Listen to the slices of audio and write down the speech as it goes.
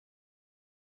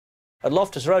At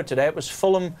Loftus Road today, it was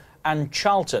Fulham and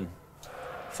Charlton.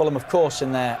 Fulham, of course,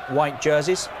 in their white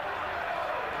jerseys.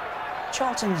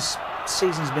 Charlton's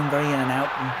season's been very in and out,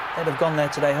 and they'd have gone there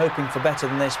today hoping for better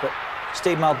than this, but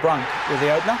Steve Malbranque with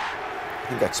the opener. I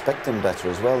think I expect them better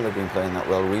as well. They've been playing that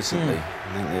well recently.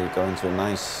 I think they're going to a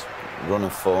nice run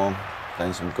of form,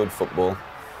 playing some good football,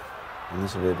 and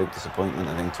this will be a big disappointment,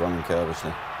 I think, to Alan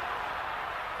Kerbishley.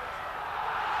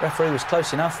 Referee was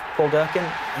close enough, Paul Durkin.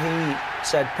 He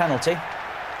said penalty.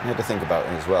 He had to think about it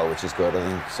as well, which is good.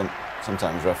 I think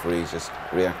sometimes referees just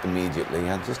react immediately. He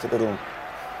had just a little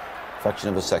fraction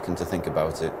of a second to think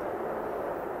about it.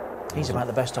 He's about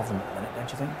the best of them at the minute,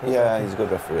 don't you think, Paul Yeah, Durkin? he's a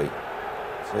good referee.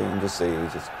 So you can just see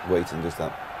he's just waiting just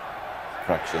that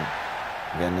fraction.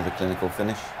 Again, another clinical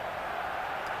finish.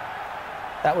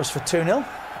 That was for 2-0,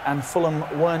 and Fulham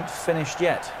weren't finished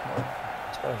yet. Well,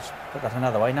 I suppose, put that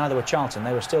another way, neither were Charlton.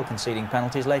 They were still conceding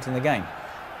penalties late in the game.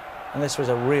 And this was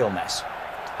a real mess.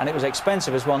 And it was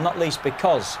expensive as well, not least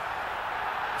because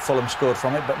Fulham scored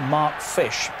from it, but Mark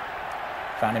Fish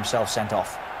found himself sent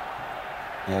off.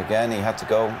 Yeah, again, he had to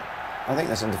go. I think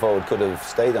the centre-forward could have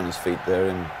stayed on his feet there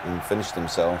and finished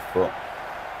himself, but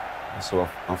as so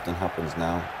often happens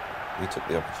now, he took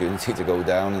the opportunity to go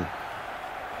down and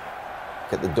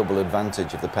get the double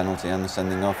advantage of the penalty and the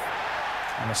sending off.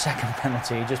 And the second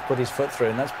penalty, he just put his foot through,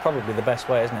 and that's probably the best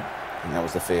way, isn't it? I think that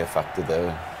was the fear factor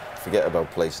there. Forget about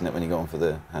placing it when you're going for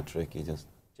the hat-trick. He just